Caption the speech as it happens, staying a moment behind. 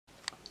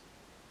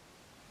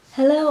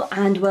Hello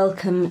and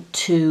welcome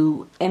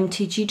to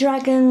MTG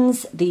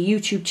Dragons, the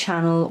YouTube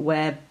channel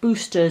where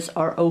boosters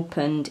are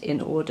opened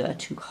in order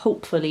to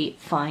hopefully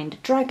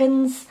find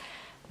dragons.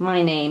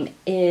 My name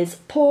is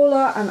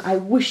Paula and I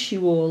wish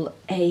you all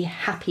a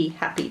happy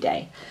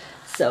day.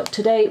 So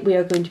today we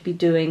are going to be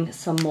doing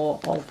some more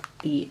of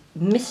the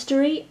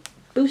mystery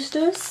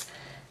boosters.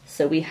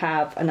 So we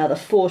have another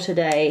 4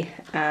 today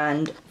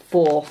and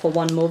 4 for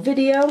one more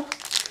video.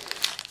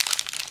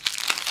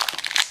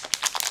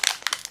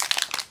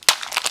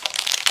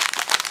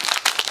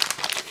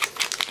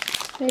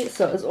 Okay,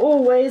 so as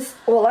always,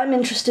 all I'm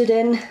interested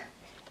in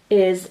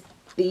is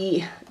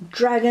the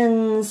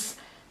dragons,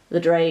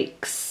 the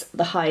drakes,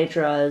 the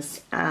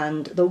hydras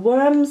and the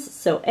worms,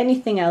 so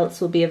anything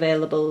else will be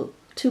available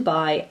to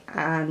buy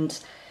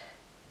and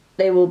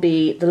the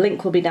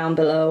link will be down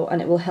below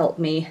and it will help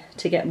me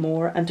to get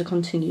more and to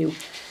continue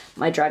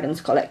my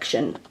dragons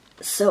collection.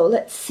 So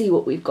let's see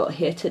what we've got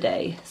here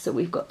today. So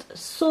we've got a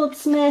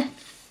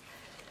swordsmith,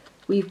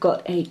 we've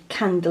got a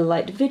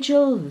candlelight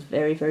vigil,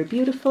 very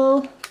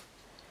beautiful.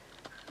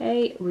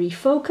 A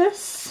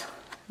refocus,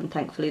 and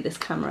thankfully this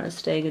camera is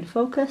staying in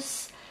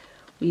focus.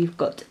 We've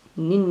got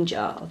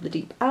Ninja of the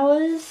Deep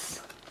Hours,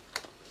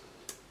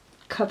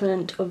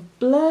 Covenant of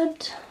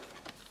Blood.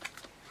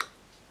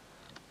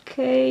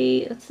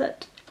 Okay, what's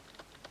that?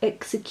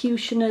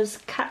 Executioner's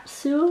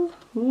Capsule.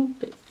 Ooh, a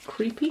bit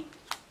creepy.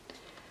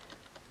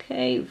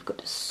 Okay, we've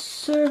got a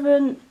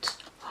Servant.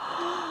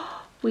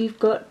 We've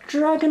got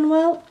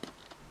Dragonwhelp,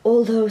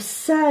 although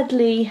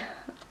sadly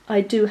I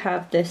do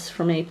have this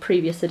from a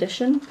previous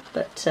edition,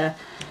 but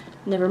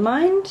never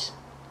mind.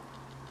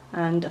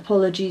 And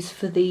apologies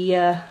for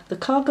the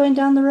car going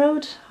down the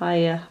road.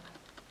 As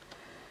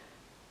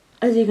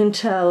you can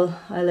tell,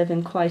 I live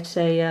in quite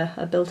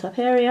a built-up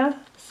area,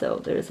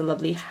 so there is a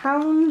lovely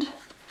Hound.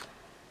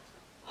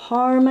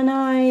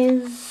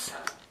 Harmonize.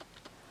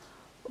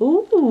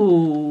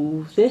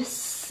 Ooh,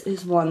 this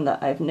is one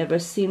that I've never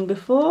seen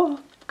before.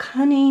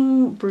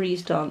 Cunning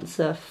Breeze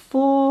Dancer,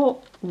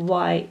 4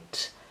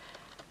 white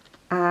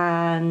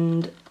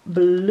and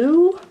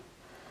blue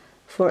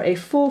for a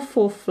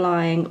 4/4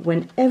 flying.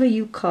 Whenever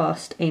you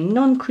cast a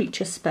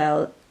non-creature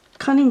spell,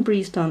 Cunning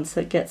Breeze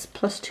Dancer gets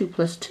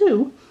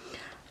 +2/+2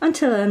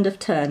 until end of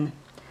turn.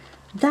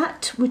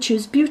 That which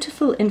is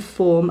beautiful in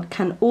form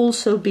can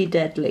also be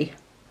deadly.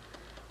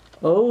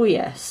 Oh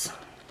yes.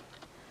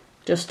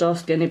 Just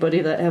ask anybody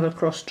that ever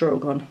crossed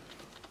Drogon.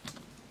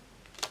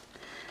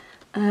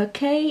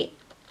 Okay,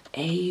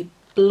 a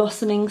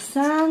Blossoming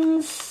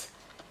Sands.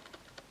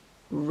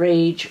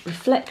 Rage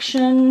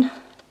Reflection.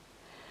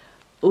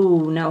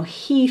 Oh, now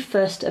he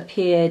first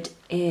appeared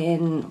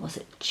in, was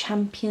it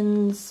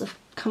Champions of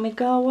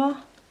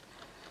Kamigawa?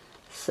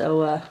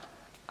 So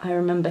I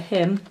remember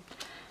him.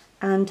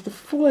 And the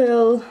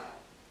foil,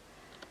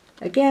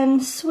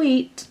 again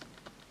sweet,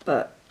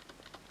 but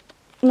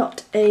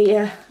not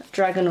a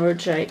dragon or a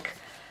drake.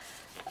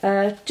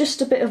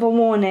 Just a bit of a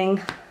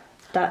warning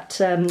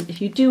that if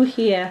you do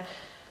hear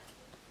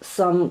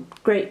some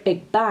great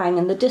big bang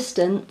in the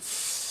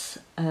distance,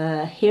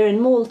 here in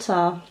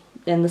Malta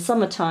in the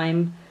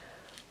summertime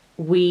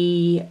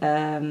we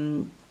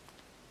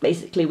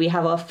basically we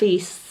have our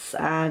feasts,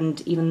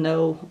 and even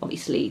though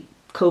obviously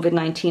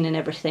COVID-19 and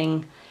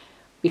everything,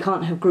 we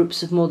can't have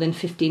groups of more than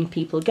 15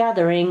 people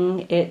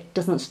gathering, it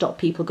doesn't stop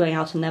people going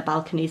out on their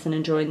balconies and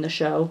enjoying the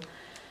show.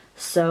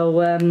 So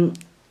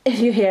if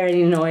you hear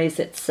any noise,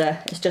 it's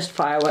just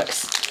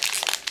fireworks.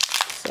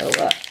 So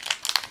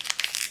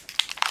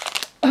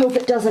I hope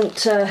it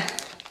doesn't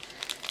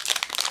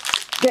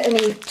get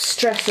any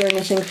stress or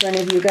anything for any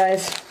of you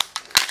guys.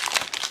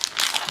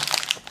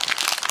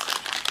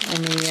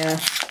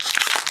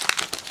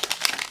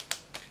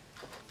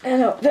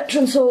 Any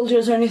veteran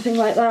soldiers or anything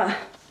like that,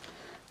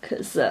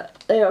 because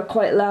they are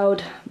quite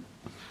loud.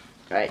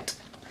 Right,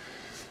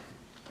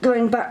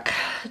 going back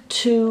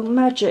to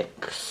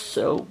magic,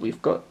 so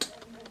we've got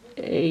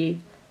a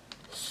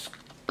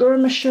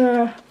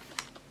Skirmisher,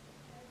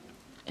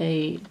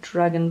 a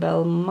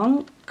Dragonbell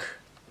Monk,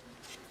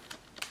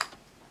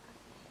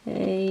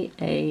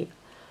 a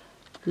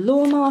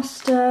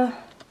Lawmaster,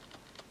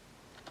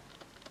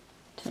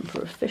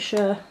 Temporary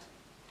Fisher,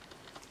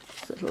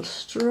 Little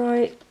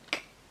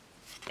Strike,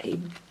 a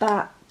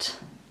Bat,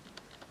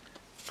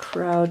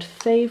 Crowd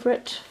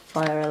Favourite,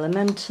 Fire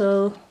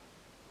Elemental,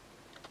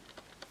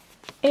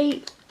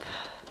 Ape,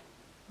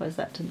 what is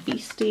that, a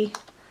Beastie,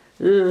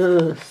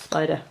 ugh,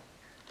 Spider,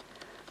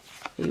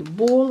 a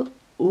Wall,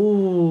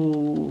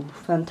 ooh,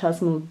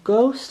 Phantasmal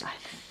Ghost. I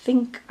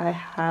think I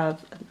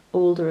have an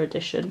older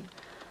edition,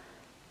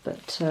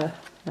 but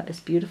that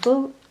is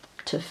beautiful.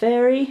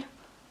 Teferi,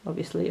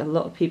 obviously a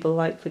lot of people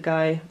like the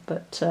guy,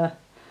 but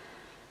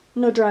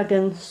no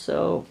dragon,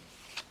 so.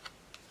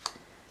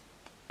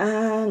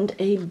 And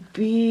a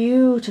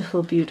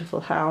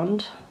beautiful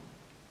Hound,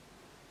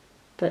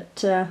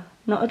 but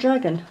not a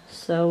dragon,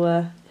 so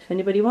if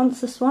anybody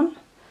wants this one,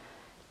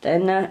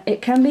 then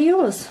it can be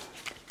yours.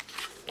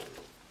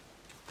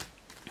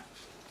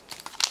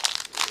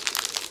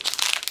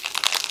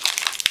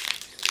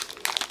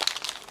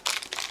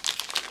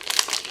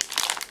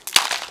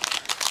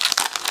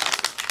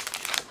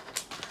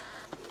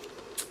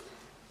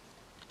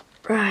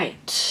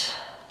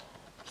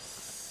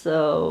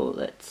 So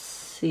let's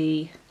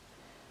see.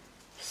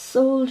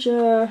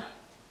 Soldier,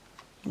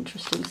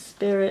 interesting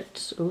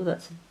spirit. Oh,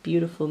 that's a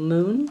beautiful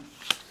moon.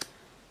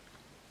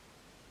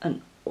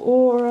 An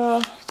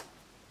aura.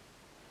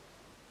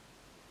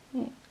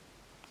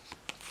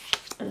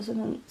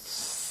 Resonant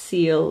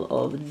seal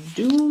of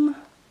doom.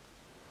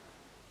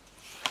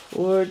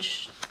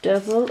 Forge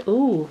devil.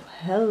 Oh,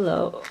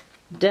 hello.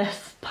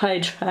 Death by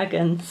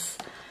dragons.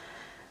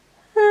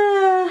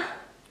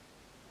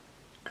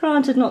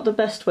 Granted, not the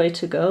best way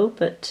to go,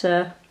 but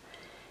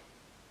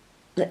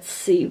let's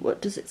see,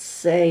 what does it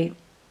say?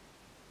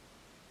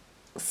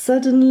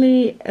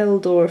 Suddenly,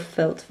 Eldor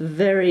felt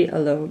very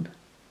alone.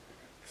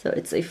 So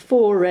it's a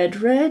 4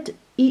 red.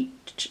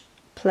 Each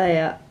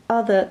player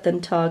other than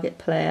target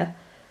player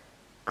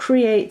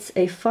creates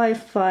a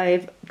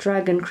 5/5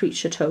 dragon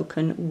creature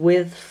token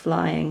with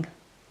flying.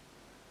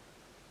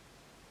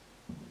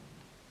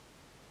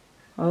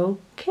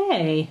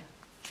 Okay.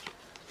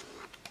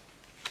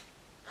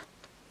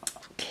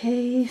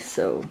 Okay,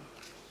 so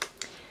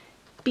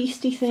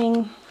beastie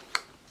thing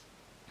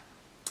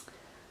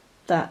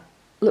that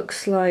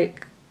looks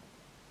like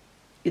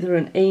either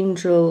an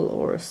angel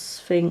or a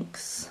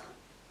sphinx.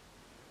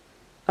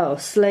 Oh,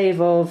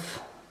 slave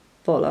of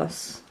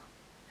Bolas.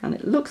 And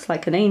it looks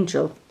like an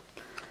angel.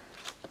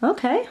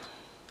 Okay.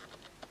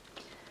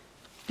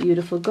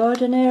 Beautiful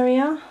garden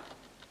area.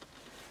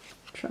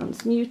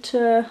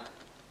 Transmuter.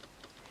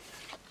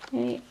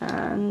 Okay,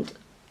 and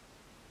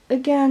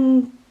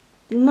again,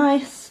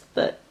 nice,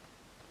 but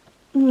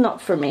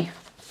not for me.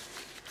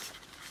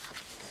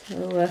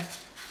 So,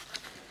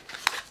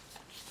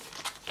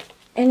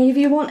 any of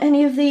you want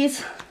any of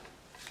these?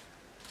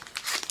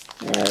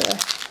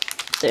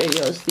 There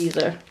yours. These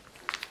are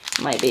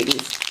my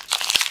babies.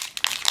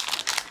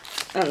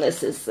 And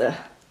this is my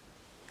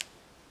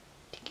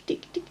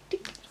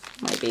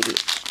baby.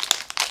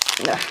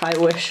 I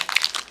wish.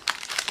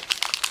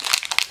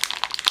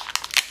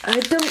 I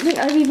don't think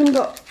I've even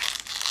got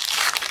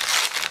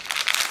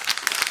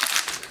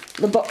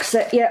the box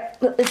set yet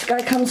that this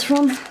guy comes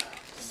from.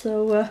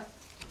 So,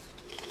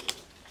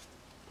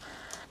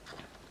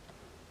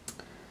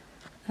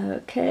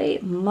 okay,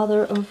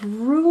 Mother of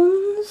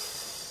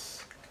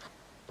Runes.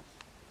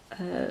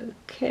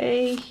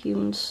 Okay,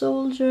 Human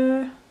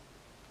Soldier.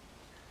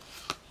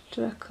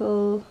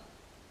 Drackle.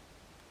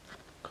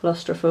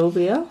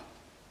 Claustrophobia.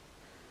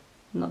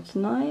 Not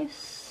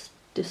nice.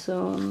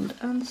 Disowned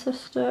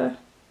Ancestor.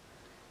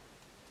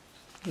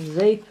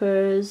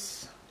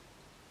 Vapors.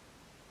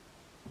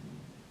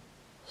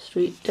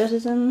 Street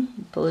Denizen.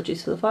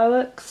 Apologies for the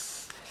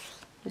fireworks.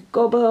 The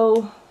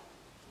Gobbo.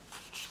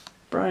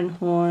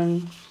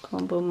 Brineholm.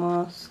 Combo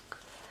Mask.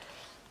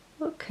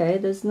 Okay,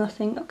 there's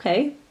nothing.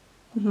 Okay,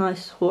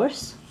 nice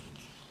horse.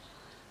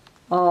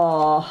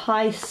 Oh,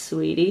 hi,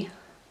 sweetie.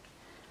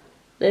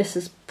 This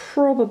is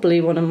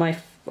probably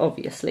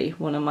obviously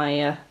one of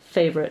my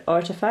favourite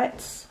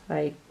artifacts.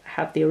 I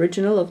have the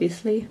original,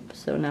 obviously,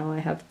 so now I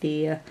have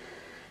the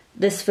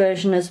this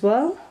version as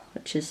well,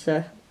 which is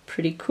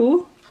pretty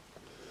cool.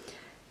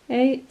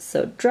 Okay,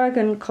 so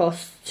dragon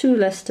costs 2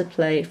 less to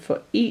play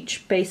for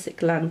each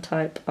basic land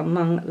type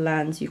among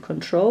lands you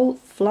control.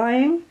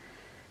 Flying.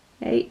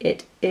 Okay,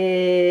 it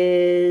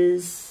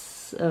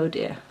is, oh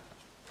dear,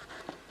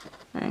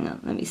 hang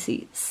on, let me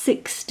see,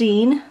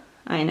 16.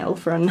 I know,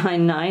 for a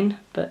 9/9,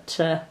 but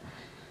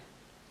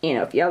you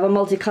know, if you have a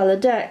multicolour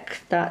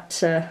deck, that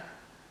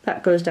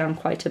goes down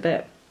quite a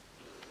bit.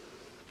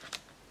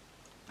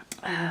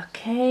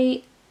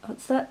 Okay,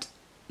 what's that?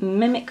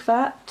 Mimic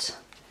Vat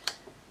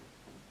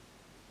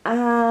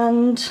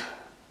and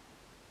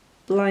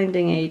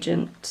Blinding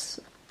Agent.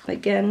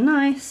 Again,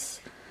 nice,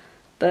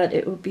 but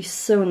it would be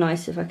so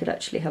nice if I could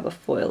actually have a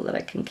foil that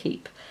I can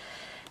keep.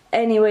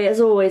 Anyway,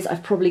 as always,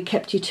 I've probably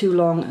kept you too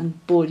long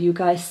and bored you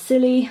guys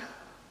silly.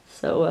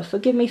 So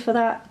forgive me for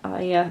that.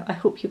 I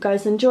hope you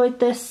guys enjoyed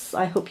this.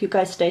 I hope you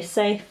guys stay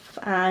safe,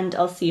 and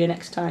I'll see you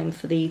next time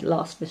for the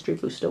last mystery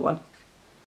booster one.